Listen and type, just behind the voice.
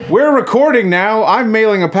We're recording now. I'm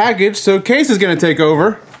mailing a package, so Case is going to take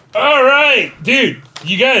over. All right, dude.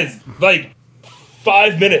 You guys, like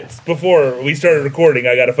 5 minutes before we started recording,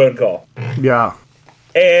 I got a phone call. Yeah.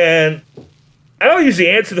 And I don't usually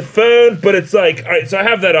answer the phone, but it's like, all right, so I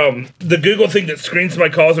have that, the Google thing that screens my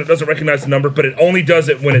calls and it doesn't recognize the number, but it only does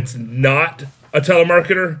it when it's not a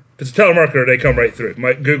telemarketer. If it's a telemarketer, they come right through.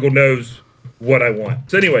 My Google knows what I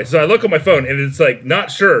want. So anyway, so I look on my phone and it's like,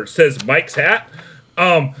 not sure. It says Mike's hat.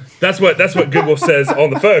 That's what Google says on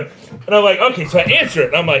the phone. And I'm like, okay, so I answer it.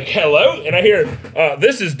 And I'm like, hello? And I hear,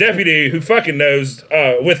 this is deputy who fucking knows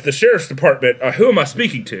with the sheriff's department. Who am I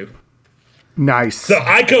speaking to? Nice. So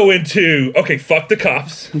I go into, okay, fuck the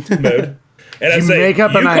cops mode. And I Did you say, make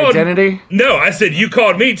up an identity? No, I said, you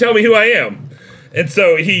called me, tell me who I am. And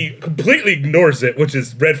so he completely ignores it, which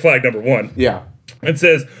is red flag number one. Yeah. And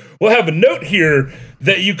says, we'll have a note here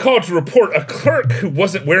that you called to report a clerk who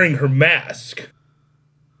wasn't wearing her mask.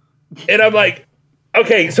 And I'm like,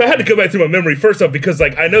 okay, so I had to go back through my memory first off because,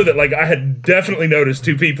 like, I know that, like, I had definitely noticed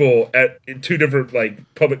two people at two different, like,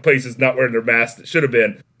 public places not wearing their masks that should have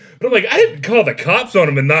been. But I'm like, I didn't call the cops on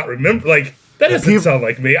them and not remember. Like, that doesn't sound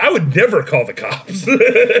like me. I would never call the cops.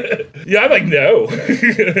 Yeah, I'm like, no.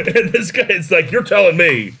 And this guy's like, you're telling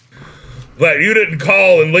me that you didn't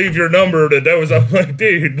call and leave your number to those. I'm like,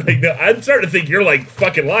 dude, like, no, I'm starting to think you're, like,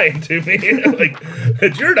 fucking lying to me. Like,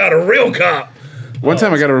 that you're not a real cop. One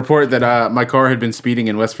time I got a report that my car had been speeding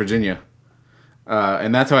in West Virginia.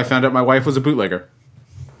 And that's how I found out my wife was a bootlegger.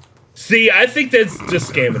 See, I think that's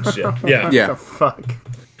just scamming shit. Yeah. Yeah. What the fuck?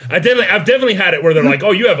 I've definitely had it where they're like,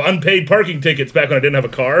 oh, you have unpaid parking tickets back when I didn't have a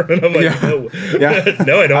car. And I'm like, Yeah. no. Yeah.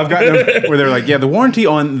 No, I don't. I've gotten them where they're like, yeah, the warranty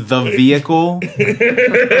on the vehicle.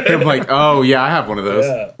 And I'm like, oh, yeah, I have one of those.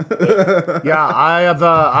 Yeah. Yeah,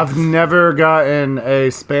 I've never gotten a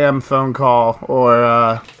spam phone call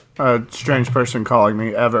or a strange person calling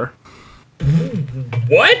me ever.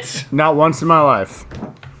 What? Not once in my life.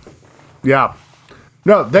 Yeah.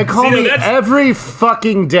 No, they call me every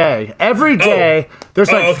fucking day. Every day.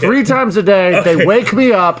 There's like 3 times a day. Okay. They wake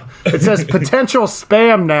me up. It says potential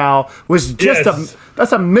spam now, was just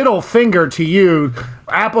that's a middle finger to you.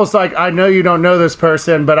 Apple's like, I know you don't know this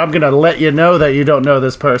person, but I'm going to let you know that you don't know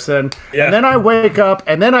this person. Yeah. And then I wake up,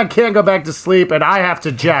 and then I can't go back to sleep, and I have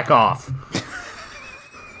to jack off.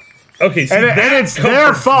 Okay, see, And it's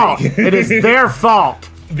their fault. It is their fault.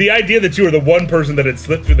 The idea that you were the one person that had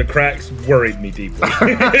slipped through the cracks worried me deeply.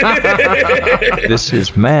 This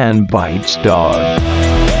is Man Bites Dog.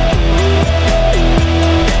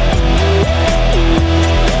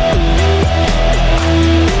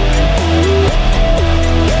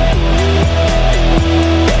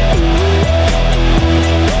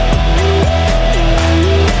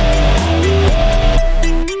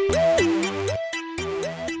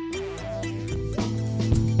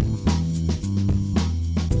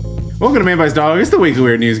 Welcome to Man Bites Dog. It's the weekly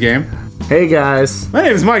weird news game. Hey, guys. My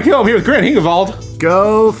name is Mike Hill. I'm here with Grant Hingevald.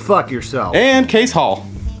 Go fuck yourself. And Case Hall.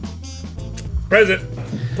 Present.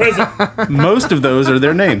 Most of those are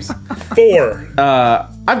their names. 4.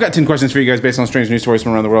 I've got 10 questions for you guys based on strange news stories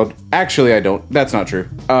from around the world. Actually, I don't. That's not true.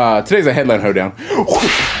 Today's a headline hoedown.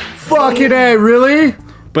 Fucking A, really?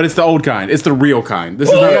 But it's the old kind. It's the real kind. This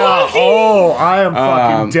is not. Yeah. Oh, I am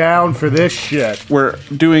fucking down for this shit. We're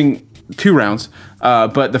doing 2 rounds,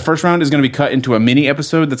 but the first round is going to be cut into a mini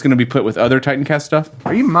episode that's going to be put with other Titancast stuff.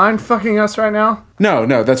 Are you mind fucking us right now?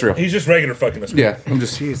 No, that's real. He's just regular fucking us. Yeah, I'm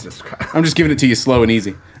just Jesus Christ. giving it to you slow and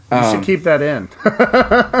easy. You should keep that in.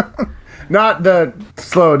 Not the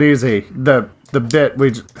slow and easy. The bit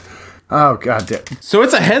we just... Oh, God damn. So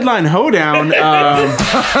it's a headline hoedown.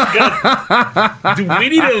 Do we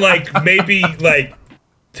need to, like, maybe, like,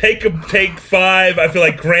 take 5? I feel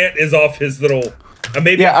like Grant is off his little...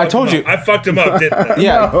 Maybe Yeah, I told you. I fucked him up, didn't I?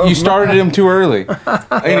 Yeah, you started him too early.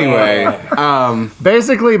 Anyway,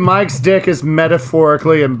 Basically, Mike's dick is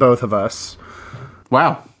metaphorically in both of us.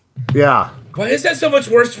 wow. Yeah. Why is that so much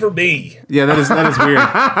worse for me? Yeah, that is weird.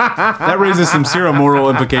 That raises some serial moral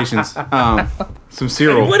implications. Some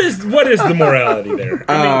serial. What is the morality there?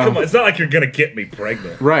 I mean, come on. It's not like you're gonna get me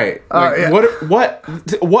pregnant. Right. Like, yeah.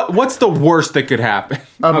 what's the worst that could happen?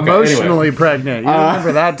 Emotionally Okay, pregnant. You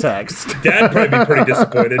remember that text. Dad'd probably be pretty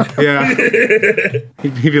disappointed. Yeah.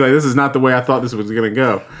 He'd be like, this is not the way I thought this was going to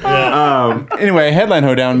go. Anyway, headline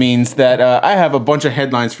hoedown means that I have a bunch of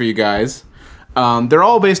headlines for you guys. They're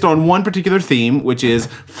all based on one particular theme, which is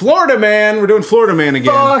Florida Man. We're doing Florida Man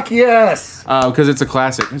again. Fuck yes. Because it's a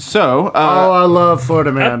classic. So, I love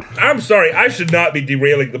Florida Man. I'm sorry. I should not be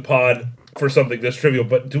derailing the pod for something this trivial,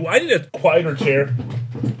 but do I need a quieter chair?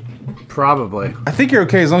 Probably. I think you're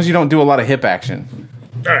okay as long as you don't do a lot of hip action.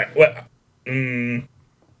 All right. Well,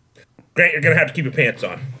 Grant, you're gonna have to keep your pants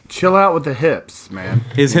on. Chill out with the hips, man.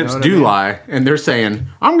 His You know hips what do I mean? lie, and they're saying,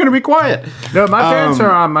 I'm going to be quiet. No, my pants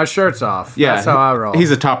are on. My shirt's off. Yeah. That's how I roll.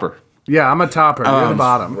 He's a topper. Yeah, I'm a topper. You're the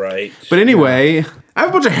bottom. Right. But anyway, I have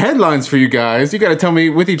a bunch of headlines for you guys. You got to tell me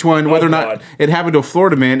with each one whether or not God. it happened to a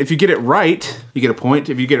Florida man. If you get it right, you get a point.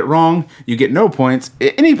 If you get it wrong, you get no points.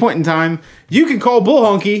 At any point in time, you can call Bull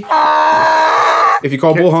Hunky. If you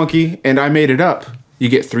call Bull Hunky and I made it up, you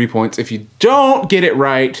get 3 points. If you don't get it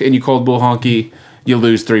right and you called Bull Hunky, you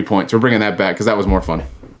lose 3 points. We're bringing that back because that was more fun.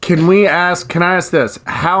 Can I ask this?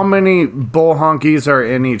 How many bull honkies are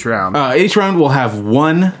in each round? Each round will have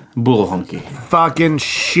one Bull Hunky. Fucking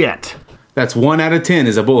shit. That's 1 out of 10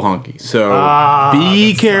 is a Bull Hunky. So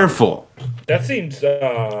be careful. That seems.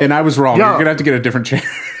 And I was wrong. Yo. You're going to have to get a different chair.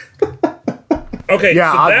 Okay.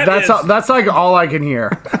 Yeah, so that's like all I can hear.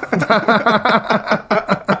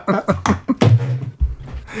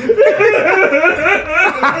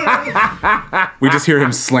 We just hear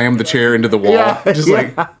him slam the chair into the wall. Yeah, Just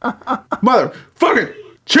like, motherfucking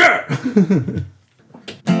chair!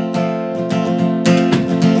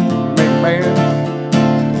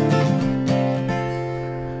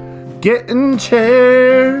 Getting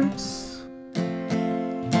chairs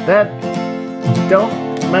that don't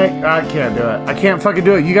make. I can't do it. I can't fucking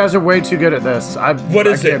do it. You guys are way too good at this. What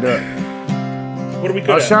is I can't it? do it. What are we I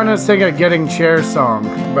good was at? trying to sing a Getting Chairs song,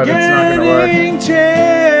 but it's not gonna work.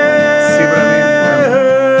 Chairs. See what I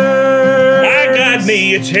I got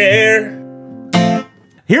me a chair.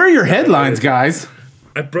 Here are your headlines, guys.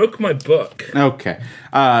 I broke my book. Okay.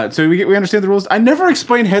 So we understand the rules. I never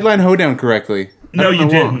explained Headline Hoedown correctly. I No, don't you know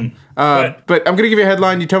why. didn't. But I'm going to give you a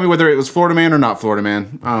headline. You tell me whether it was Florida Man or not Florida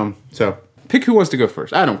Man. So pick who wants to go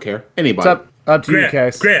first. I don't care. Anybody. mean? Up to you, Grant,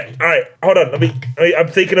 Case. Grant. All right, hold on. I'm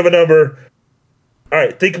thinking of a number. All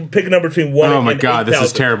right, pick a number between 1 Oh and my God, this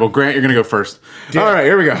is 8,000. terrible. Grant, you're going to go first. All right,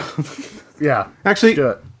 here we go. Yeah. Actually, Do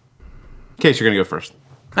it. Case, you're going to go first.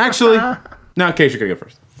 Actually, no, Case, you're going to go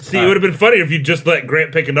first. See, it would have been funny if you just let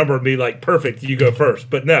Grant pick a number and be like, perfect, you go first.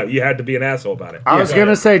 But no, you had to be an asshole about it. I was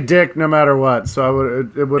gonna say Dick no matter what, so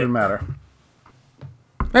it wouldn't matter.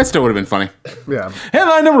 That still would have been funny. Yeah.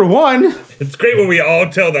 Headline number 1. It's great when we all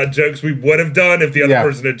tell the jokes we would have done if the other Yeah.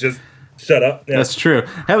 person had just shut up. Yeah. That's true.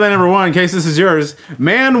 Headline number 1, Case, this is yours.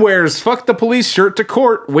 Man wears fuck the police shirt to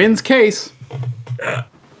court, wins case.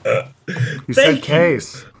 You Thank said you.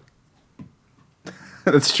 Case.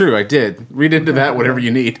 That's true, I did. Read into that whatever you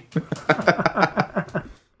need.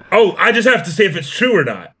 Oh, I just have to say if it's true or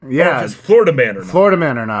not. Yeah. Or if it's Florida Man or not. Florida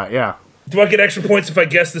man or not, yeah. Do I get extra points if I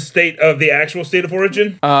guess the state of the actual state of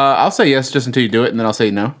origin? I'll say yes just until you do it, and then I'll say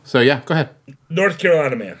no. So yeah, go ahead. North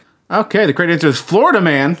Carolina Man. Okay, the correct answer is Florida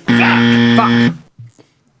Man. Fuck.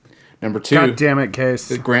 Number 2. God damn it,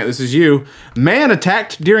 Case. Grant, this is you. Man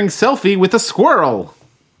attacked during selfie with a squirrel.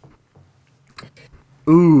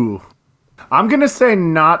 Ooh. I'm gonna say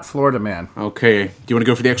not Florida man. Okay, do you want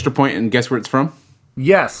to go for the extra point and guess where it's from?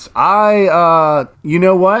 Yes, you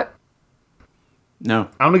know what? No.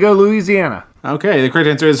 I'm gonna go Louisiana. Okay, the correct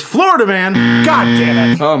answer is Florida Man. God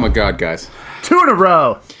damn it. Oh my God, guys. 2 in a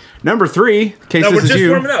row. Number 3, Case, No, this we're is just you.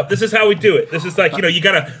 warming up. This is how we do it. This is like, you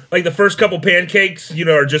gotta, like the first couple pancakes,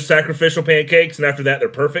 are just sacrificial pancakes, and after that, they're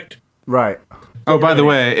perfect. Right. Oh, by the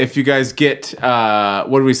way, if you guys get,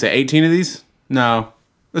 what did we say, 18 of these? No.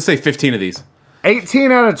 Let's say 15 of these.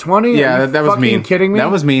 18 out of 20? Yeah, Are you that was fucking mean. kidding me?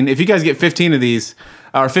 That was mean. If you guys get 15 of these,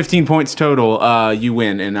 or 15 points total, you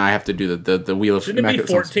win, and I have to do the wheel of Shouldn't it be Mac-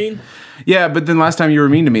 songs. 14? Yeah, but then last time you were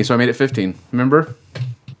mean to me, so I made it 15. Remember?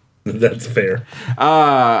 That's fair.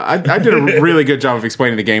 I did a really good job of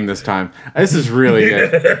explaining the game this time. This is really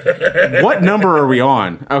good. What number are we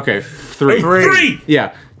on? Okay, 3. Three!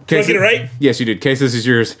 Yeah. Did I get it right? Yes, you did. Case, this is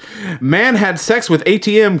yours. Man had sex with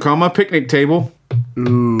ATM, picnic table.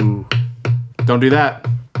 Ooh. Don't do that.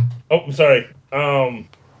 Oh, I'm sorry.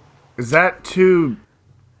 Is that too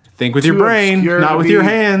Think with your Too brain, obscure not to with be- your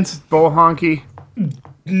hands. bull honky?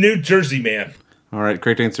 New Jersey Man. All right,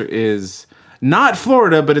 correct answer is not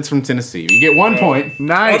Florida, but it's from Tennessee. You get 1 point.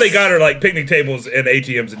 Nice. All they got are like picnic tables and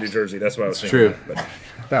ATMs in New Jersey. That's what I was thinking. True. But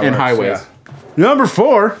That And works, highways. yeah. Number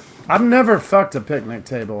 4. I've never fucked a picnic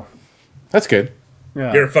table. That's good.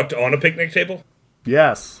 Yeah. you ever fucked on a picnic table?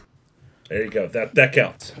 Yes. There you go. That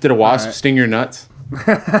counts. Did a wasp sting your nuts?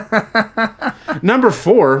 Number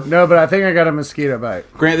 4. No, but I think I got a mosquito bite.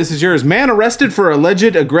 Grant, this is yours. Man arrested for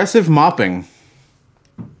alleged aggressive mopping.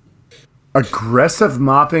 Aggressive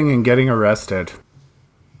mopping and getting arrested.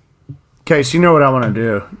 Case, you know what I want to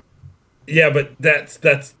do. Yeah, but that's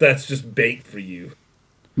just bait for you.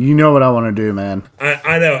 You know what I want to do, man.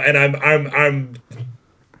 I know, and I'm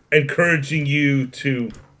encouraging you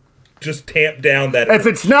to just tamp down that. If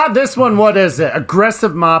it's not this one, what is it?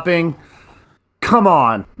 Aggressive mopping. Come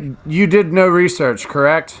on. You did no research,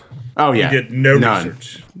 correct? Oh yeah, did no none.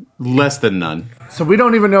 research. Less than none. So we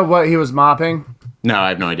don't even know what he was mopping? No, I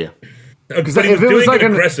have no idea. Because he if was it was doing like it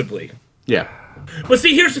an- aggressively. Yeah, But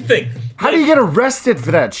see, here's the thing. How do you get arrested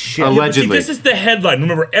for that shit? Allegedly. See, this is the headline.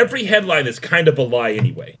 Remember, every headline is kind of a lie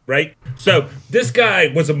anyway, right? So this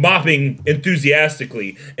guy was mopping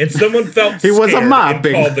enthusiastically, and someone felt He was scared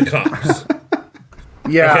mopping. and called the cops.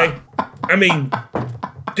 Yeah. Okay, I mean,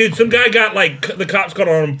 dude, some guy got like the cops called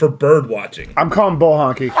on him for bird watching. I'm calling bull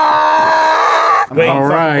honky. Wait, All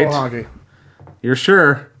right. Bull honky. You're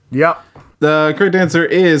sure? Yep. The correct answer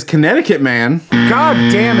is Connecticut man. God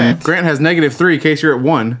damn it. Grant has -3 in case you're at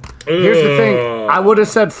 1. Here's the thing. I would have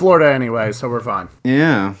said Florida anyway, so we're fine.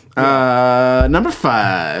 Yeah. Number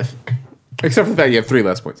 5. Except for that, you have 3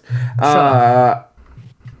 less points.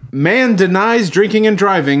 Man denies drinking and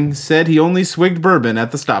driving. Said he only swigged bourbon at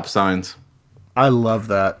the stop signs. I love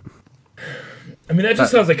that. I mean, that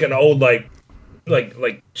just sounds like an old like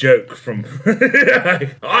joke from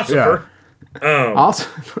Ossifer. Also,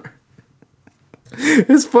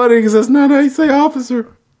 it's funny because that's not how you say officer.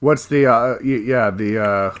 What's the I'm what's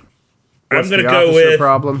gonna the go officer with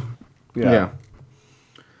problem? Yeah.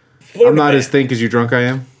 Florida I'm not man. as think as you drunk I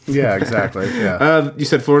am. Yeah, exactly. Yeah. You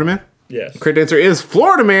said Florida man? Yes. Correct answer is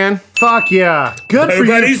Florida man. Fuck yeah. Good for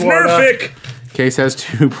you, Nobody's Florida. Nerfic. Case has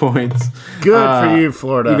 2 points. Good for you,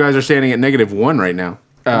 Florida. You guys are standing at -1 right now.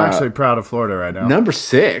 I'm actually proud of Florida right now. Number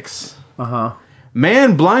 6.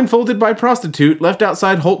 Man blindfolded by prostitute left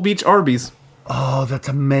outside Holt Beach Arby's. Oh, that's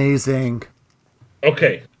amazing.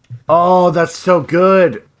 Okay. Oh, that's so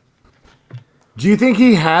good. Do you think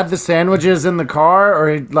he had the sandwiches in the car, or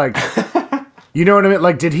he, like, you know what I mean?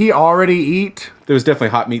 Like, did he already eat? There was definitely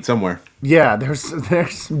hot meat somewhere. Yeah, there's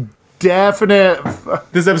definite.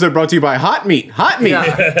 This episode brought to you by Hot Meat. Hot Meat.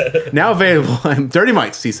 Yeah. Now available on Dirty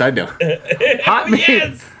Mike's Seaside Note. Hot meat.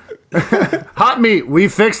 Yes. Hot meat. We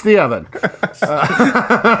fixed the oven.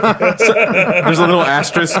 There's a little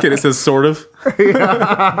asterisk and it says sort of.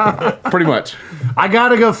 Pretty much. I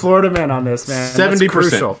gotta go Florida man on this, man. 70%.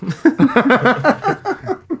 Crucial.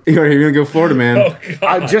 You're going to go Florida man. Oh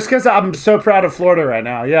God. Just because I'm so proud of Florida right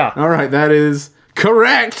now. Yeah. All right, that is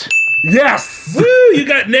correct. Yes. Woo! You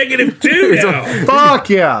got -2 now. Fuck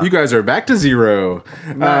yeah. You guys are back to 0.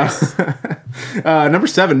 Nice. Number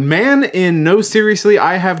 7. Man in No Seriously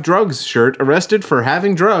I Have Drugs shirt arrested for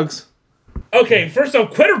having drugs. Okay, first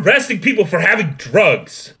off, quit arresting people for having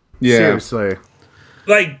drugs. Yeah. Seriously.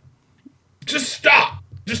 Like, just stop.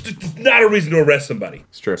 Just it's not a reason to arrest somebody.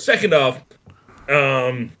 It's true. Second off,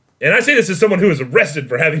 and I say this as someone who was arrested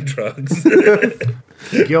for having drugs.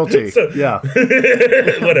 Guilty. Yeah.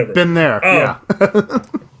 Whatever. Been there. Yeah.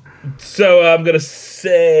 So I'm gonna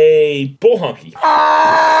say bull honky.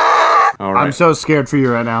 All right. I'm so scared for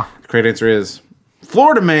you right now. Correct answer is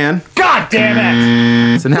Florida man. God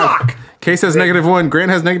damn it. So now, Case has -1.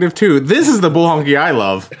 Grant has -2. This is the bull honky I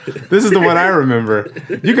love. This is the one I remember.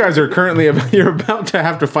 You guys are currently you're about to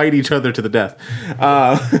have to fight each other to the death.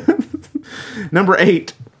 Number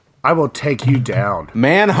 8. I will take you down.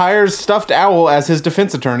 Man hires stuffed owl as his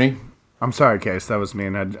defense attorney. I'm sorry, Case. That was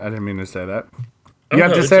mean. I didn't mean to say that. Oh, You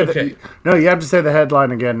have no, to it's say okay. No, you have to say the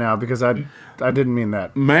headline again now because I didn't mean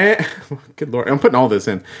that. Man, good lord, I'm putting all this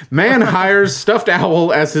in. Man hires stuffed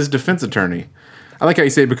owl as his defense attorney. I like how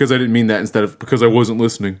you say because I didn't mean that instead of because I wasn't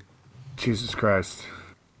listening. Jesus Christ.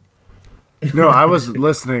 No, I was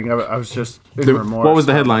listening. I was just in remorse. What was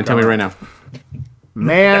the headline? Tell me right now.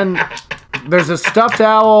 Man, there's a stuffed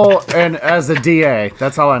owl and as a DA.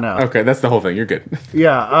 That's all I know. Okay, that's the whole thing. You're good.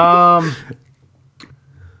 Yeah.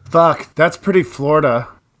 Fuck. That's pretty Florida.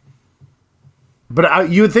 But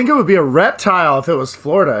you would think it would be a reptile if it was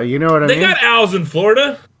Florida. You know what I They mean? got owls in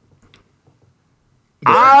Florida.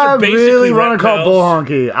 I They're really want to call reptiles. bull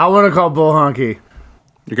honky. I want to call bull honky.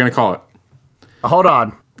 You're gonna call it. Hold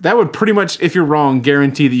on. That would pretty much, if you're wrong,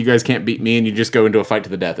 guarantee that you guys can't beat me and you just go into a fight to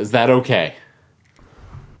the death. Is that okay?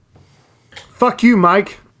 Fuck you,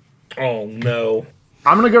 Mike. Oh no.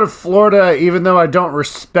 I'm gonna go to Florida, even though I don't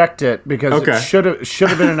respect it because Okay. it should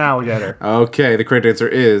have been an alligator. Okay, the correct answer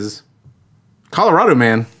is Colorado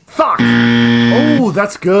man. Fuck. Oh,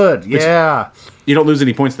 that's good. Yeah, You don't lose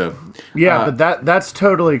any points though. yeah, but that's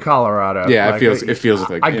totally Colorado. Yeah, Like, it feels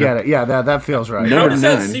like I you get know. it. Yeah, that feels right. No. How Number does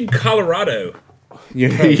that 9. seem Colorado?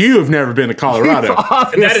 You've never been to Colorado.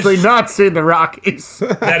 Obviously, not seen the Rockies.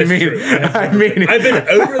 That is true. I mean, I've been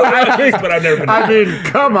over the Rockies, but I've never been. I mean,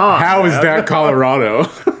 come on. how is that Colorado?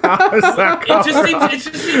 It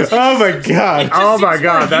just seems. Oh my god. Oh my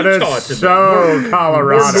god, that is so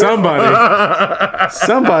Colorado.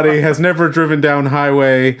 Somebody has never driven down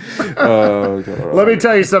highway. Let me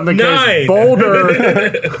tell you something, Case.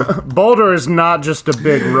 9. Boulder is not just a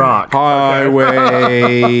big rock.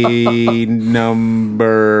 Highway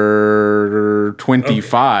number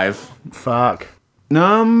 25. Fuck.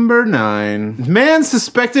 Number 9. Man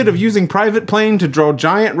suspected of using private plane to draw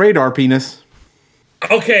giant radar penis.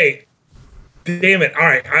 Okay. Damn it. All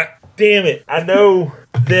right. Damn it. I know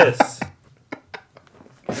this.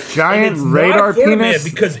 Giant It's radar not Florida penis?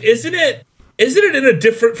 Man, because isn't it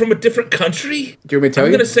from a different country? Do you want me to tell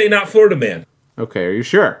I'm you? gonna say not Florida Man. Okay, are you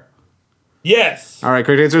sure? Yes. All right,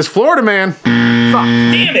 correct answer is Florida Man.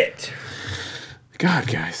 Damn it. God,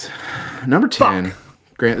 guys. Number 10.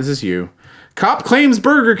 Grant, this is you. Cop claims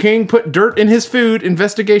Burger King put dirt in his food.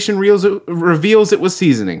 Investigation reveals it was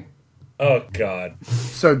seasoning. Oh God.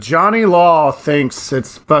 So Johnny Law thinks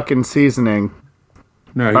it's fucking seasoning.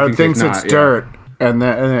 No, Or he thinks not, it's yeah. dirt. And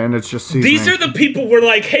it's just seasoning. These are the people we're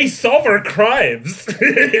like, hey, solve our crimes.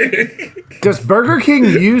 Does Burger King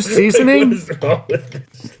use seasoning? What is wrong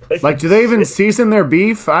with this? Like, do they even season their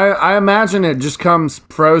beef? I imagine it just comes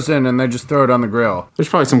frozen and they just throw it on the grill. There's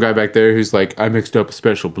probably some guy back there who's like, I mixed up a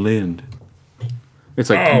special blend.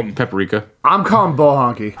 It's like paprika. I'm calling bull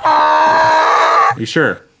honky. You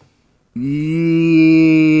sure?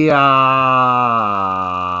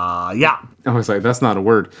 Yeah. I was like, that's not a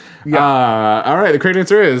word. Yeah. All right, the correct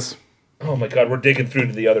answer is Oh my God, we're digging through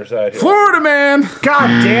to the other side here. Florida Man. God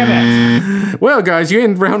damn it. Well, guys, you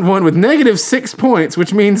end round 1 with -6 points,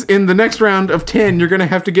 which means in the next round of 10, you're going to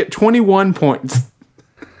have to get 21 points.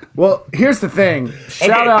 Well, here's the thing.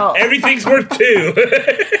 Shout out Everything's worth 2.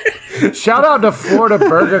 Shout out to Florida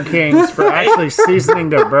Burger Kings for actually seasoning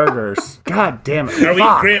their burgers. God damn it. Are we in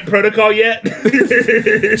Grant Protocol yet?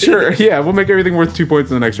 Sure, yeah, we'll make everything worth 2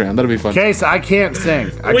 points in the next round. That'll be fun. Case, I can't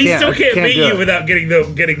sing. We still can't beat do you it. without getting the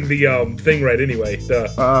thing right anyway. Duh.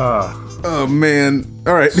 Oh, man.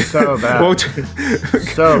 All right. So bad. Well,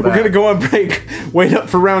 So we're going to bad. go on break. Wait up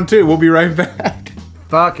for round 2. We'll be right back.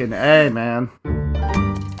 Fucking A, man.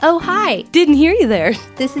 Oh, hi. Didn't hear you there.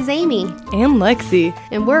 This is Amy, And Lexi.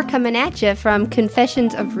 and we're coming at you from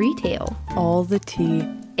Confessions of Retail. All the tea.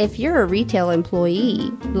 If you're a retail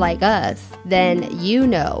employee like us, then you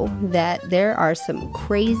know that there are some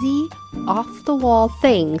crazy, off-the-wall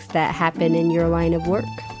things that happen in your line of work.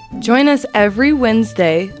 Join us every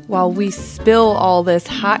Wednesday while we spill all this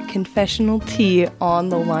hot confessional tea on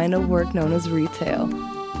the line of work known as retail.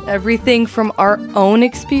 Everything from our own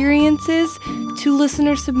experiences to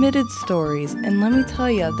listener-submitted stories. And let me tell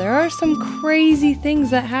you, there are some crazy things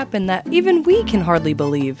that happen that even we can hardly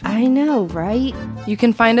believe. I know, right? You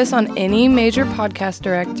can find us on any major podcast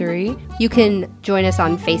directory. You can join us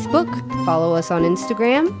on Facebook, follow us on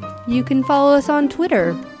Instagram, you can follow us on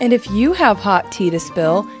Twitter. And if you have hot tea to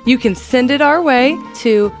spill, you can send it our way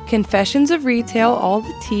to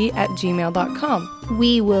confessionsofretailallthetea@gmail.com.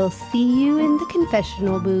 We will see you in the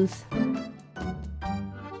confessional booth.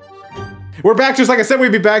 We're back. Just like I said,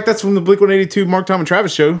 we'd be back. That's from the Blink-182 Mark, Tom, and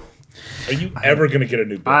Travis show. Are you ever going to get a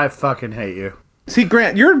new book? I fucking hate you. See,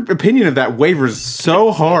 Grant, your opinion of that wavers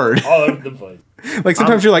so hard. All over the place. Like,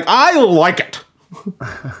 sometimes you're like, I like it.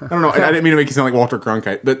 I don't know. I didn't mean to make you sound like Walter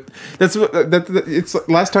Cronkite, but that's what it's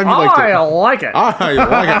last time you liked it. I like it. I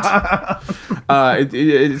like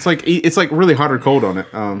it. It's like really hot or cold on it.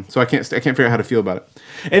 So I can't figure out how to feel about it.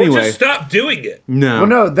 Anyway, Well, just stop doing it. no. Well,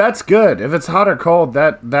 no, that's good. If it's hot or cold,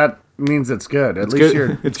 that means it's good. At least good.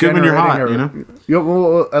 you're It's good when you're hot, generating you know?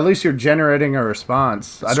 well, at least you're generating a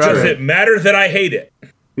response. I'd Does rather, it matter that I hate it?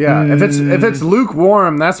 yeah. If it's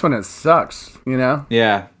lukewarm, that's when it sucks. You know.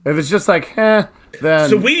 Yeah. If it's just like, then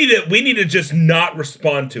So we need to just not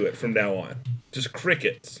respond to it from now on. Just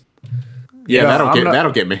crickets. Yeah, Yeah,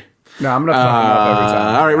 that'll get me. no, I'm gonna fuck them up every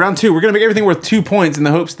time. All right, round 2. We're gonna make everything worth 2 points in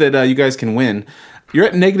the hopes that you guys can win. You're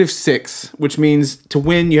at -6, which means to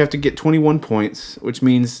win you have to get 21 points, which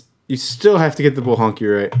means you still have to get the bull honky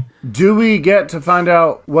right. Do we get to find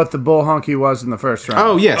out what the bull honky was in the first round?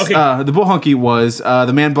 Oh yes, Okay. the bull honky was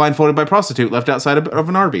the man blindfolded by prostitute left outside of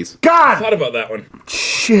an Arby's. I God, thought about that one.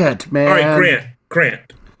 shit, man. All right, Grant.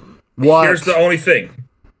 What? Here's the only thing.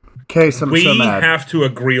 Case, I'm We so mad. have to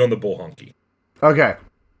agree on the bull honky Okay.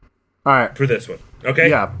 All right. for this one. Okay?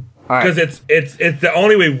 Yeah. All right. Because it's the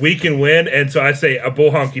only way we can win, and so I say a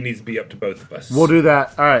bull honky needs to be up to both of us. We'll do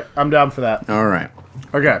that. All right. I'm down for that. All right,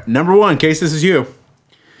 Okay. number 1. Case, this is you.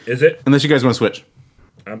 Is it? Unless you guys want to switch.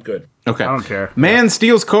 I'm good. Okay. I don't care. Man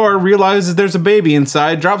steals car, realizes there's a baby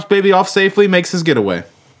inside, drops baby off safely, makes his getaway.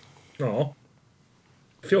 Oh,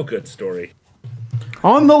 feel good story.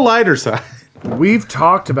 On the lighter side. We've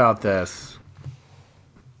talked about this.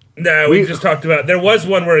 No, we just talked about. There was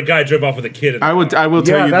one where a guy drove off with a kid. I will tell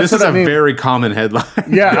Yeah, you, that's this is what I a mean. very common headline.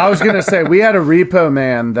 Yeah, I was gonna say we had a repo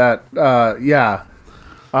man that.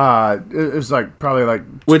 It was like probably like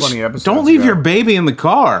 20 episodes. Don't leave ago. your baby in the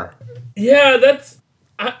car. Yeah, that's.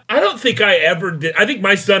 I don't think I ever did. I think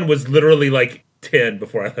my son was literally like 10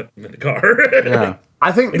 before I left him in the car. Yeah.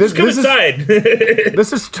 I think Just come inside.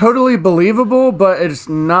 This is totally believable, but it's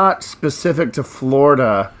not specific to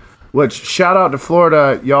Florida. Which, shout out to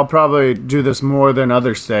Florida, y'all probably do this more than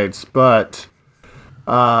other states, but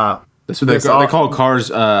That's what they call cars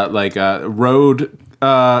road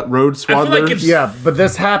swaddlers. it's- yeah, but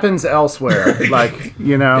this happens elsewhere. Like,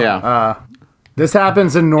 Yeah. this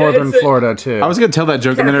happens in northern it's a- Florida too. I was gonna tell that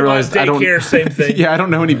joke and then I realized I don't. Daycare, same thing. Yeah, I don't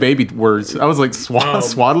know any baby words. I was like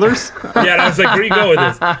swaddlers, Yeah, and I was like, where are you going with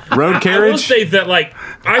this? road I will carriage. say that, like,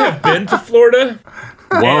 I have been to Florida.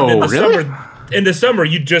 Whoa, and in the really? in the summer,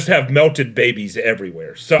 you just have melted babies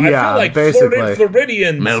everywhere. So I Yeah, feel like basically.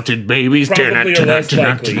 Floridians Melted babies, probably are less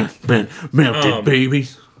likely. melted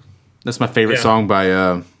babies. That's my favorite Yeah. song by.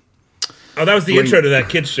 Oh, that was the intro to that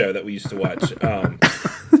kids show that we used to watch.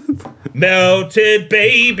 Melted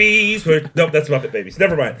babies. Nope, that's Muppet Babies.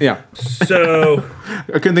 Never mind. Yeah, So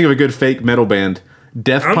I couldn't think of a good fake metal band.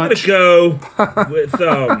 Death I'm Punch. gonna go with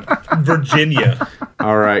Virginia.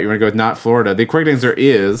 All right, you want to go with not Florida? The correct answer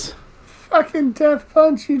is Fucking death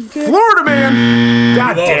punch, you dick. Florida Man.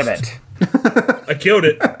 God damn lost. it. I killed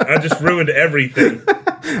it. I just ruined everything.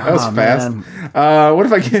 That was fast. man. What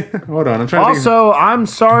if I get? Hold on, I'm trying to think. Also, I'm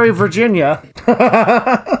sorry, Virginia.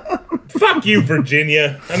 Fuck you,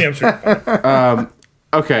 Virginia. I mean, I'm sure.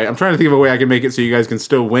 Okay, I'm trying to think of a way I can make it so you guys can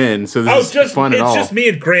still win. So this Oh, is just fun at it's all. just me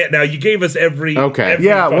and Grant now. You gave us every. Okay. every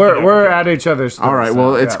Yeah, fucking we're opportunity. at each other's. All right.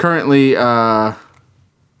 Well, it's currently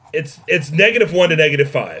It's -1 to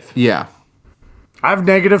 -5. yeah. I have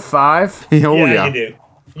 -5. Oh yeah, yeah. you do.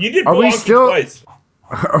 You did Are we Milwaukee still- twice.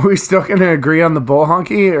 Are we still going to agree on the bull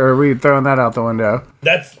honky, or are we throwing that out the window?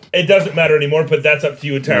 It doesn't matter anymore, but that's up to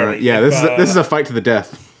you entirely. Yeah, If, this is a fight to the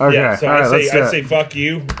death. Okay, Yeah, so all right, let's do I'd it. say fuck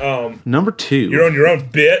you. Number 2. You're on your own,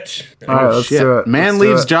 bitch. All right, let's do it. Man Let's do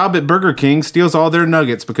leaves it. job at Burger King, steals all their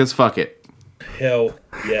nuggets because fuck it. Hell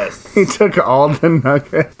yes. He took all the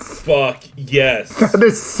nuggets. Fuck yes. That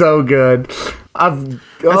is so good.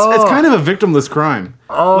 It's kind of a victimless crime.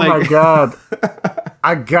 Oh my like- god.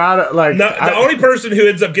 I got it. Like, No, the only person who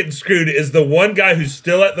ends up getting screwed is the one guy who's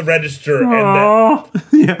still at the register, and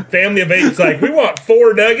that family of 8 is like, we want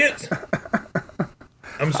 4 nuggets.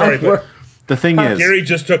 I'm sorry, but The thing is, Gary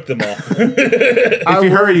just took them all. if you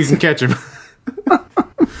hurry, you can catch him.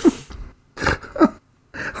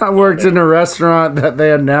 I worked in a restaurant that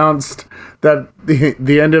they announced that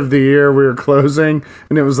the end of the year we were closing,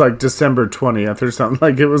 and it was like December 20th or something.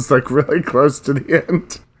 Like, it was like really close to the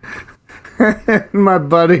end. And my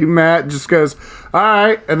buddy Matt just goes, all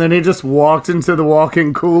right. And then he just walked into the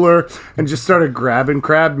walk-in cooler and just started grabbing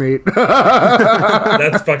crab meat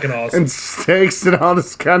That's fucking awesome. and steaks and all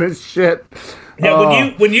this kind of shit.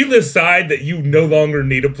 Yeah, when you decide that you no longer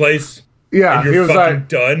need a place Yeah, and he you're was fucking like,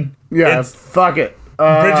 done, yeah, it's- fuck it.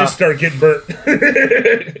 bridges start getting burnt.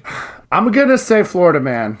 I'm going to say Florida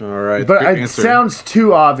Man. All right, But good it answer. sounds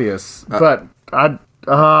too obvious. But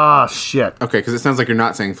shit. Okay, because it sounds like you're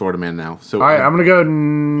not saying Florida Man now. So All right, I'm going to go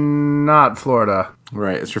not Florida.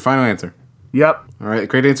 right, it's your final answer. Yep. All right, the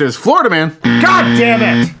correct answer is Florida Man. God damn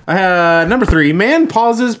it! Number 3, man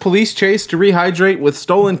pauses police chase to rehydrate with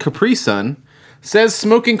stolen Capri Sun. Says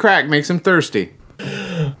smoking crack makes him thirsty.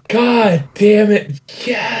 God damn it!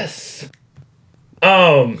 Yes.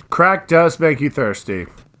 Crack does make you thirsty.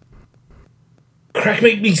 Crack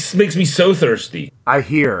makes me so thirsty. I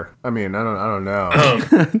hear. I mean, I don't know.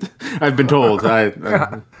 I've been told. I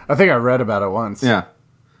I think I read about it once. yeah.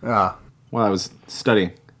 Yeah. While I was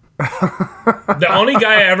studying. The only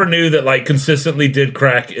guy I ever knew that like consistently did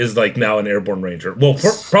crack is like now an airborne ranger. Well,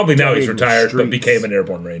 probably now he's Studying retired, but streets. became an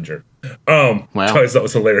airborne ranger. Wow. I always thought it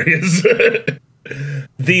was hilarious.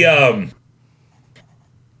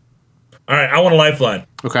 All right, I want a lifeline.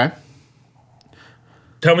 Okay.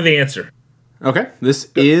 Tell me the answer. Okay. This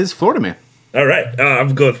is Florida Man. All right,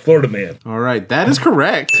 I'm going Florida Man. All right. That is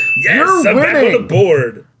correct. Yes, You're I'm back on winning. the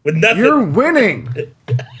board with nothing. You're winning.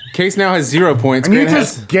 Case now has 0 points. And you Grant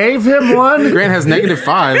just has gave him one? Grant has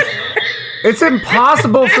 -5. It's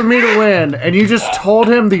impossible for me to win, and you just told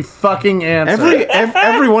him the fucking answer.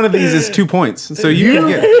 Every one of these is 2 points. So you can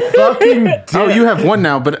get. You fucking dick. Oh, you have 1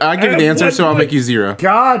 now, but I give you the have answer, 1 so I'll point. make you 0.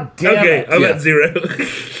 God damn Okay, it. I'm Yeah. at 0.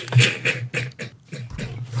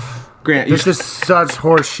 Grant, you This is such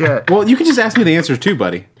horse shit. well, you can just ask me the answers too,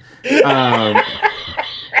 buddy.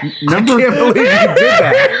 I can't believe you did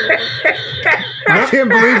that. I can't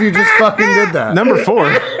believe you just fucking did that. Number 4.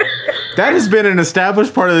 That has been an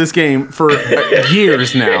established part of this game for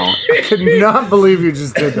years now. I cannot believe you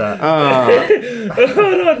just did that.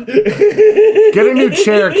 Hold on. Get a new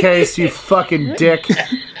chair, Case, you fucking dick.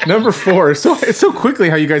 Number 4. It's so quickly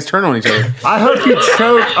how you guys turn on each other. I hope you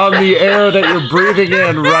choke on the air that you're breathing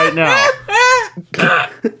in right now. I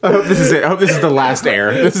hope this is it. I hope this is the last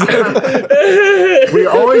air. We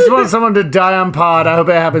always want someone to die on pod. I hope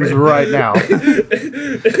it happens right now.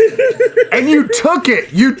 And you took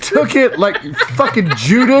it. You took it like fucking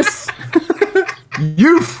Judas.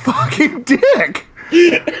 You fucking dick.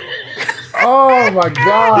 Oh my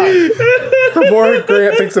god. The more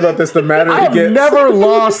Grant thinks about this, the madder he I've gets. never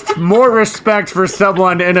lost more respect for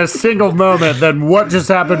someone in a single moment than what just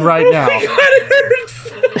happened right now.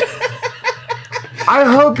 I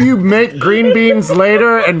hope you make green beans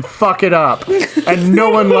later and fuck it up. And no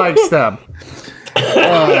one likes them.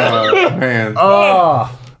 Oh, man.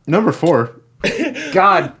 Oh, Number 4.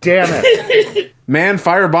 god damn it. Man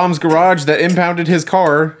firebombs garage that impounded his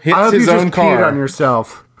car, I hits hope you his just own peed car. on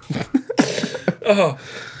yourself. A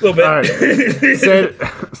little bit. All right.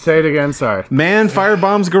 Say it again, sorry. Man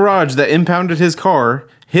firebombs garage that impounded his car,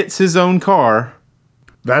 hits his own car.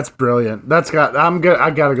 That's brilliant. I'm good.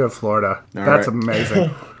 I gotta go Florida. That's right.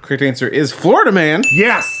 amazing. Correct answer is Florida Man.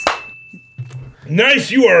 Yes.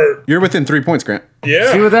 Nice, you are. You're within 3 points, Grant.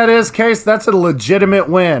 Yeah. See what that is, Case? That's a legitimate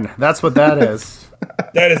win. That's what that is.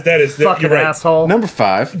 That is. Fucking You're right. asshole. Number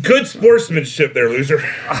 5. Good sportsmanship there, loser.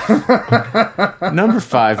 Number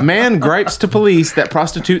 5. Man gripes to police that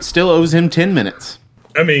prostitute still owes him 10 minutes.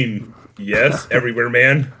 I mean, yes, everywhere,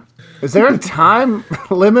 man. Is there a time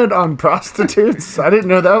limit on prostitutes? I didn't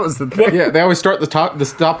know that was the thing. Yeah, they always start the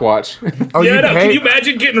stopwatch. Oh, Yeah, you no, pay? can you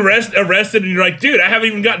imagine getting arrested and you're like, dude, I haven't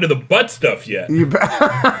even gotten to the butt stuff yet.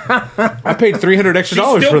 I paid $300 extra She's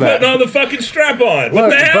still for that. putting on the fucking strap on. What Look,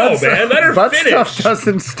 the hell, butt man? Let her butt finish. stuff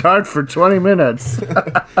doesn't start for 20 minutes.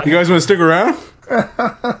 You guys want to stick around?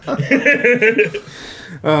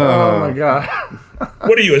 Oh my god.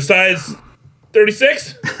 What are you, a size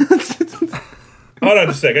 36? Hold on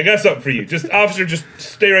just a sec. I got something for you. Officer, just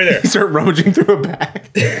stay right there. Start rummaging through a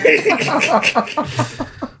bag.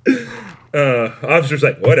 Officer's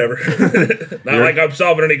like, whatever. Not like I'm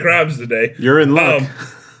solving any crimes today. You're in luck.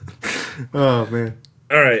 Oh, man.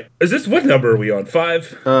 All right. Is this, what number are we on?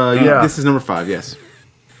 5? Yeah. This is number 5, yes.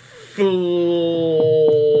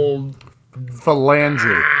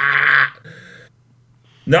 Phalange.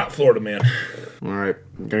 Not Florida man. All right.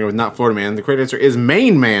 I'm going to go with not Florida Man. The correct answer is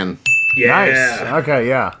Maine Man. Yeah. Nice. Okay,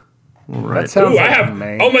 yeah. Right. That sounds Ooh, I like have.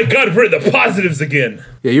 Maine. Oh my god, we're at the positives again.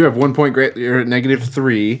 Yeah, you have 1 point, Grant. You're at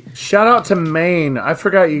 -3. Shout out to Maine. I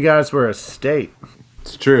forgot you guys were a state.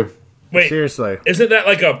 It's true. Wait, Seriously. isn't that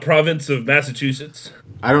like a province of Massachusetts?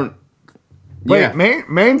 I don't... Wait, Yeah.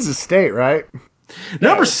 Maine's a state, right?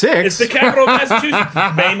 Number 6. It's the capital of Massachusetts.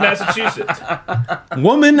 It's Maine, Massachusetts.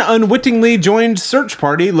 Woman unwittingly joined search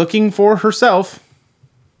party looking for herself.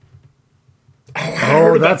 I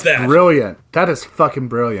heard about That's that. brilliant. That is fucking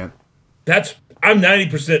brilliant. I'm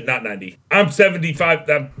 90%, not 90. I'm 75.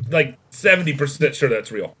 I'm like 70% sure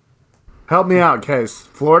that's real. Help me out, Case.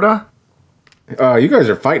 Florida? You guys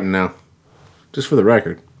are fighting now. Just for the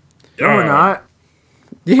record. No, we're not.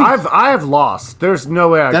 Yeah. I have lost. There's no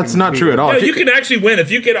way I That's can not beat true at all. No, If you can actually win if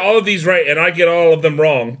you get all of these right and I get all of them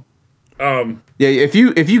wrong. Yeah, if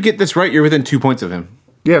you get this right, you're within 2 points of him.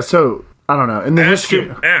 Yeah, so I don't know. In the Ask history,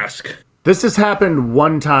 him. Ask. this has happened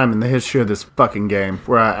one time in the history of this fucking game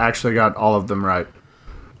where I actually got all of them right.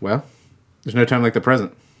 Well, there's no time like the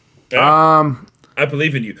present. I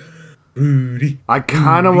believe in you, Rudy. I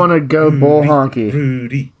kind of want to go bull honky.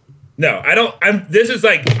 Rudy. No, I don't. This is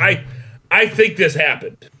like I think this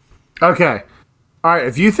happened. Okay. All right,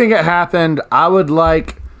 if you think it happened, I would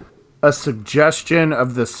like a suggestion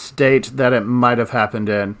of the state that it might have happened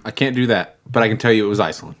in. I can't do that, but I can tell you it was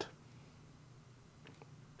Iceland.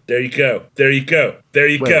 There you go. There you go. There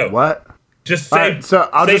you Wait, go. what? Just All say, right, so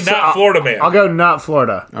I'll say just not Florida man. I'll go not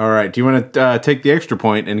Florida. All right. Do you want to take the extra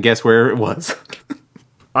point and guess where it was?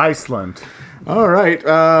 Iceland. All right.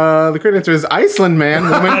 The correct answer is Iceland, man.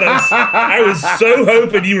 Woman. I was so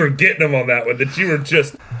hoping you were getting them on that one. That you were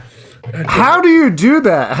just. How do you do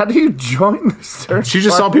that? How do you join the search? She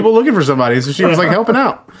just saw party? people looking for somebody, so she was like helping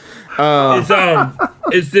out.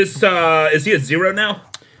 Is this? Is he at 0 now?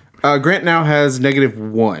 Grant now has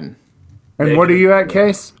 -1. And what are you at,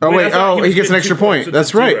 Case? Oh, Wait, wait. I thought Oh, he was he gets an getting extra 2 points, point. so That's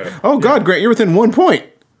it's right. 0. Oh, God, Grant, you're within 1 point.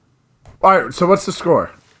 All right, so what's the score?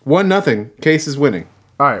 1-0. Case is winning.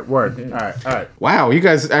 All right, word. All right. Wow, you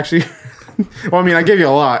guys actually... well, I mean, I gave you a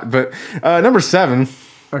lot, but number 7.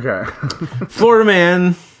 Okay. Florida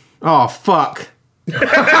man. Oh, fuck.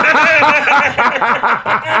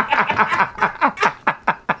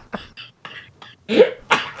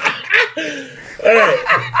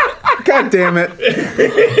 God damn it. Don't do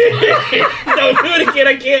it again.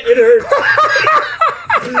 I can't. It hurts.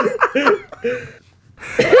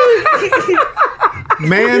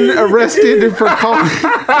 Man arrested for calling.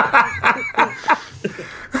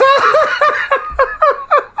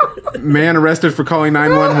 Man arrested for calling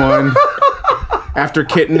 911 after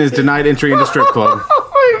kitten is denied entry into strip club.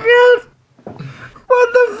 Oh my god.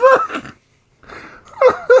 What the fuck?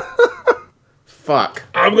 Fuck.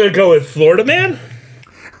 I'm gonna go with Florida man.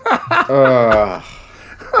 Oh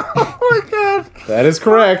my god. That is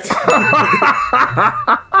correct.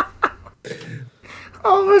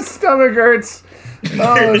 Oh, my stomach hurts.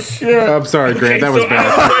 Oh shit. I'm sorry, Grant. Okay, That was so bad. I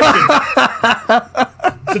have a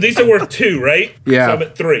question. So these are worth 2, right? Yeah. So I'm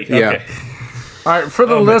at 3. Yeah. Okay. All right, for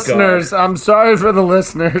the Oh my listeners, I'm sorry for the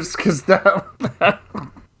listeners, because that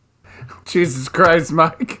Jesus Christ,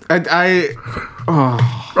 Mike.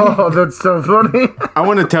 Oh, that's so funny. I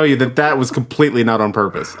want to tell you that was completely not on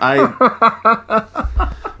purpose.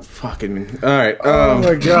 Fucking. All right. Oh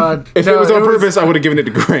my god. If it was on purpose, I would have given it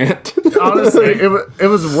to Grant. Honestly, it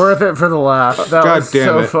was worth it for the laugh. That God was damn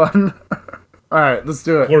so it. fun. All right, let's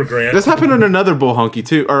do it. Poor Grant. This happened on another bull honky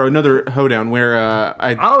too, or another hoedown where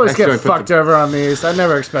I always get accidentally put fucked over on these. I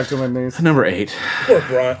never expect to win these. Number 8. Poor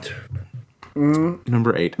Grant.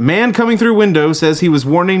 Number 8. Man coming through window says he was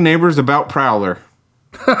warning neighbors about Prowler.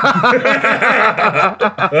 All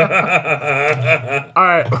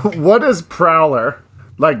right, what is Prowler?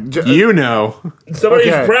 Like, You know. Somebody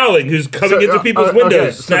Okay. who's prowling, who's coming into people's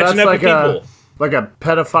windows, snatching that's up people. like a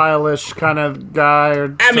pedophile-ish kind of guy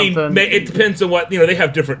or I mean, something. it depends on what, they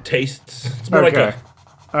have different tastes. It's more like Okay.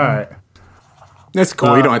 a... All right. That's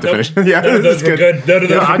cool. You don't have to Nope. finish. Yeah, None of this is those were good. good. None of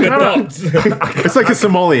those I were good kinda- thoughts. It's like a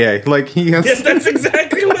sommelier. Like he has. Yes, that's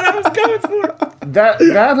exactly what I was going for.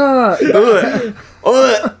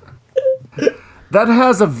 That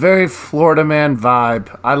has a very Florida man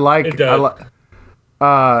vibe. I like. It does.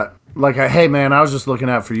 Hey man, I was just looking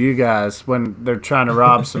out for you guys when they're trying to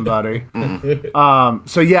rob somebody.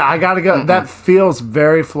 So yeah, I gotta go. That feels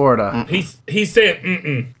very Florida. He's saying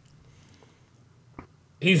mm-mm.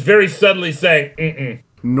 He's very subtly saying mm-mm.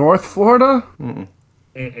 North Florida.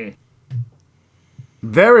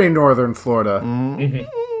 Very northern Florida.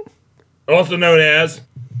 Also known as...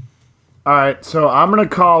 All right, so I'm gonna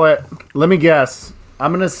call it. Let me guess.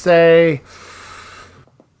 I'm gonna say.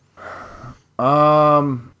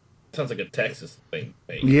 Sounds like a Texas thing.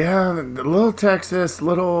 Yeah, little Texas,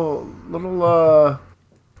 little.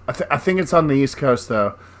 I think it's on the East Coast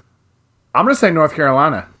though. I'm gonna say North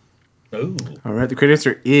Carolina. Ooh. All right. The correct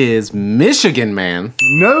answer is Michigan, man.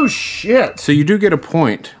 No shit. So you do get a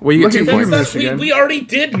point. Well, you get 2 Look at you, points. Michigan. We already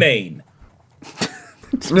did Maine.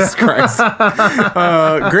 Jesus Christ.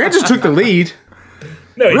 Grant just took the lead.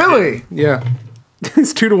 No, he Really? didn't. Yeah.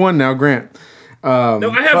 It's 2-1 now, Grant.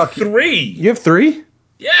 No, I have 3. You have 3?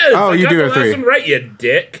 Yes. Oh, I you got do the have last 3. one right, you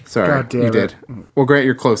dick. Sorry. God damn you it. did. Well, Grant,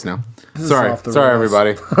 you're close now. Sorry. off the Sorry, rails.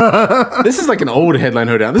 everybody. This is like an old headline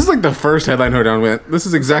hoedown. This is like the first headline hoedown went. This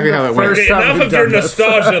is exactly how it went. first- Okay, time enough we've of your done this.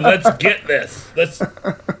 nostalgia. Let's get this.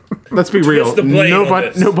 Let's be real. the blame on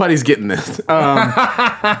this. Nobody's getting this.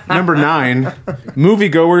 Number 9.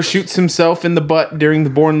 Moviegoer shoots himself in the butt during the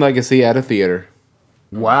Bourne Legacy at a theater.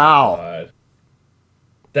 Wow.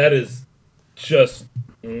 That is just...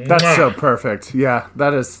 That's so perfect. Yeah,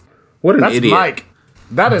 that is. What an That's idiot. Mike.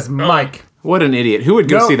 That is Mike. What an idiot. Who would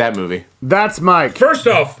go No. see that movie? That's Mike. First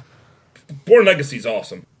off, Bourne Legacy's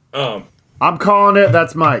awesome. I'm calling it.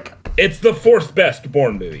 That's Mike. It's the 4th best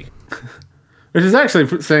Bourne movie. Which is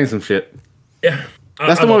actually saying some shit. Yeah.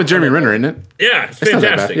 That's the one with Jeremy Renner, isn't it? Yeah, it's not that bad.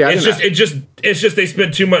 fantastic. Yeah, I it's didn't just they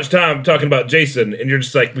spend too much time talking about Jason, and you're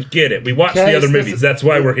just like, we get it. We watched the Case, other this movies. is- That's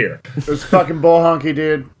why we're here. It's fucking bull honky,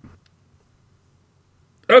 dude.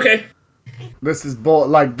 Okay. This is bull.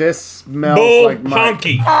 Like this smells Bull like Mike.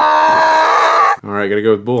 honky. All right, gotta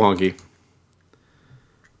go with Bull Honky.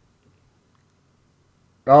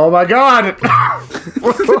 Oh my god.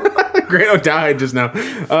 Grant died just now.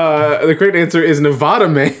 The correct answer is Nevada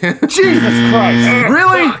Man. Jesus Christ.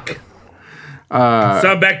 Really? Fuck.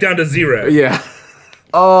 So I'm back down to 0. Yeah.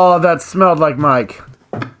 Oh, that smelled like Mike.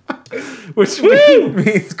 Which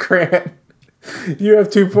means, Grant, you have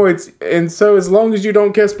 2 points. And so as long as you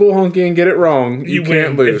don't guess Bull Honky and get it wrong, you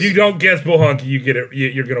can't win. lose. If you don't guess Bull honky, you get it.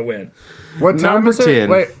 You're gonna win. What time Number is it? 10.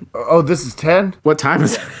 Wait. Oh, this is 10? What time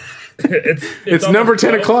is it? It's It's number almost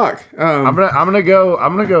 10 12. o'clock. I'm gonna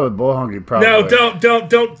go with bull honky probably. No,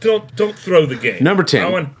 don't throw the game. Number 10. I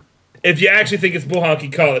want If you actually think it's bull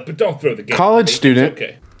honky, call it, but don't throw the game. College It's student.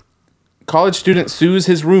 Okay. College student sues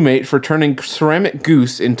his roommate for turning ceramic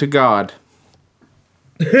goose into God.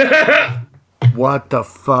 What the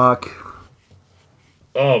fuck?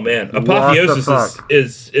 Oh man, What apotheosis the fuck?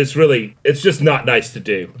 is really, it's just not nice to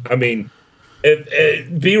do. I mean,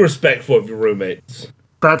 be respectful of your roommates.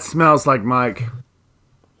 That smells like Mike.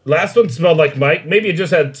 Last one smelled like Mike. Maybe it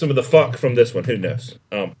just had some of the funk from this one. Who knows?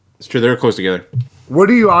 It's true, they're close together. What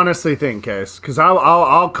do you honestly think, Case? Because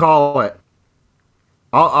I'll call it.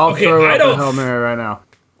 I'll Okay, throw I out the don't- Hail Mary right now.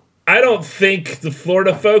 I don't think the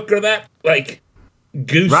Florida folk are that like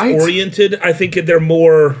goose Right? oriented. I think they're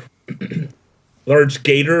more large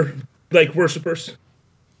gator like worshippers.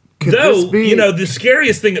 Could Though, this be, you know, the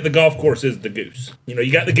scariest thing at the golf course is the goose. You know,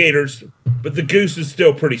 you got the gators, but the goose is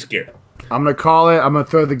still pretty scary. I'm gonna call it. I'm gonna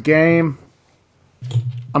throw the game.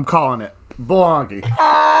 I'm calling it. Bull honky.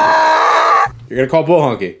 You're gonna call bull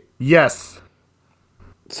honky. Yes.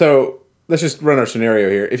 So let's just run our scenario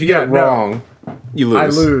here. If you Yeah, get it no. wrong, you lose. I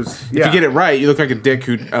lose. If you get it right, you look like a dick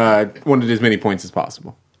who wanted as many points as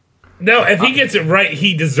possible. No, if he gets it right,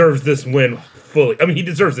 he deserves this win fully. I mean, he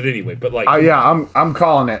deserves it anyway, but like, Yeah, I'm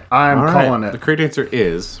calling it. I'm All right, calling the it. correct answer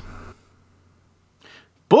is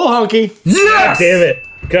bull honky. Yes. damn it.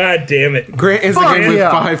 God damn it. Grant is the Fuck game with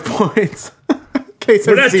yeah. 5 points. Case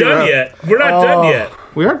We're has not 0. done yet. We're not done yet.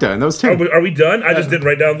 We are done. That was 10. Are we done? I just didn't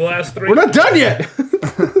write down the last three. We're not done yet.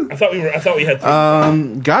 I thought we had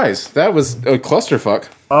three. Guys, that was a clusterfuck.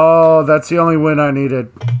 Oh, that's the only win I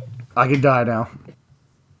needed. I can die now.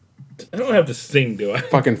 I don't have to sing, do I?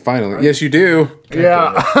 Fucking finally. Yes, you do.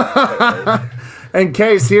 Yeah. In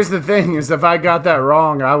case, here's the thing: is if I got that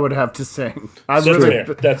wrong, I would have to sing. I That's fair.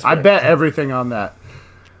 That's I fair. bet everything on that.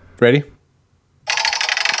 Ready?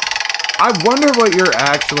 I wonder what you're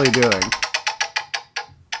actually doing.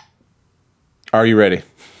 Are you ready?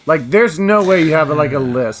 Like, there's no way you have like a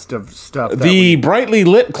list of stuff. That The brightly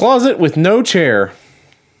lit closet with no chair.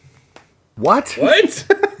 what? What?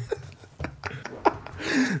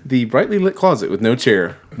 The brightly lit closet with no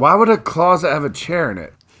chair. Why would a closet have a chair in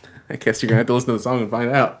it? I guess you're gonna have to listen to the song and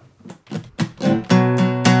find out.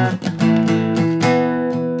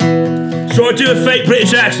 So I do a fake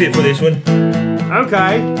British accent for this one.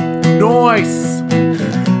 Okay. Nice.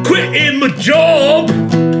 Quitting my job,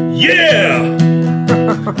 yeah.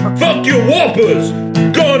 Fuck your Whoppers,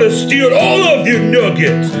 gonna steal all of your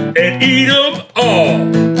nuggets and eat them all.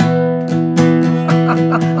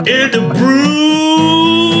 In the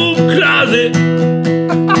broom closet,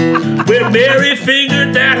 where Mary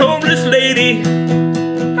fingered that homeless lady.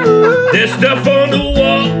 There's stuff on the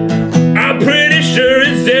wall, I'm pretty sure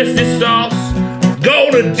it's zesty sauce.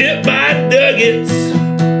 Gonna dip my nuggets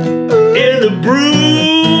in the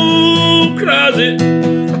broom closet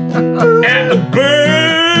at the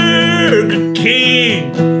Burger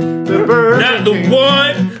King. Not the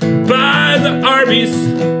one by the Arby's,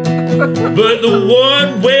 but the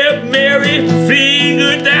one where Mary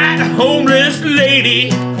fingered that homeless lady.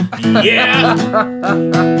 Yeah.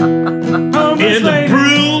 In the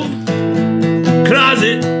broom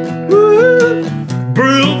closet.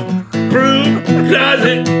 Broom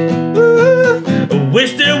closet. I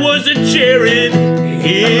wish there was a chair in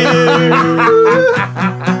here.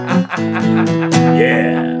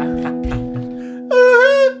 Yeah.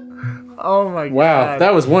 Oh my Wow, god.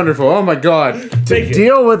 that was wonderful. Oh my god. Take it.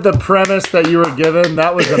 Deal with the premise that you were given.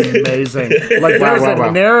 That was amazing. Like, there's wow, a wow.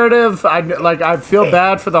 narrative. I feel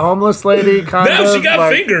bad for the homeless lady. Kind of. No, she got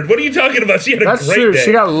like, fingered. What are you talking about? She had a That's great true. day.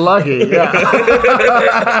 She got lucky.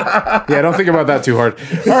 Yeah. Yeah, don't think about that too hard.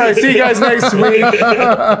 All right, see you guys next week.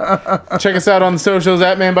 Check us out on the socials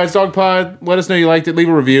at Man Bites Dog Pod. Let us know you liked it. Leave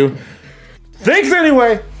a review. Thanks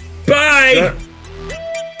anyway. Bye.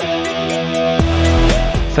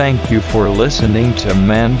 Thank you for listening to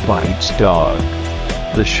Man Bites Dog.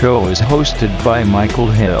 The show is hosted by Michael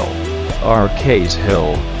Hill, R. Case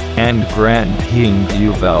Hill, and Grant King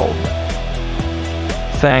Uveld.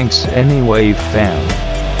 Thanks anyway, fam.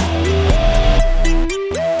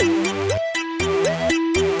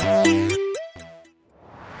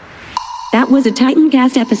 That was a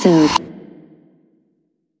Titancast episode.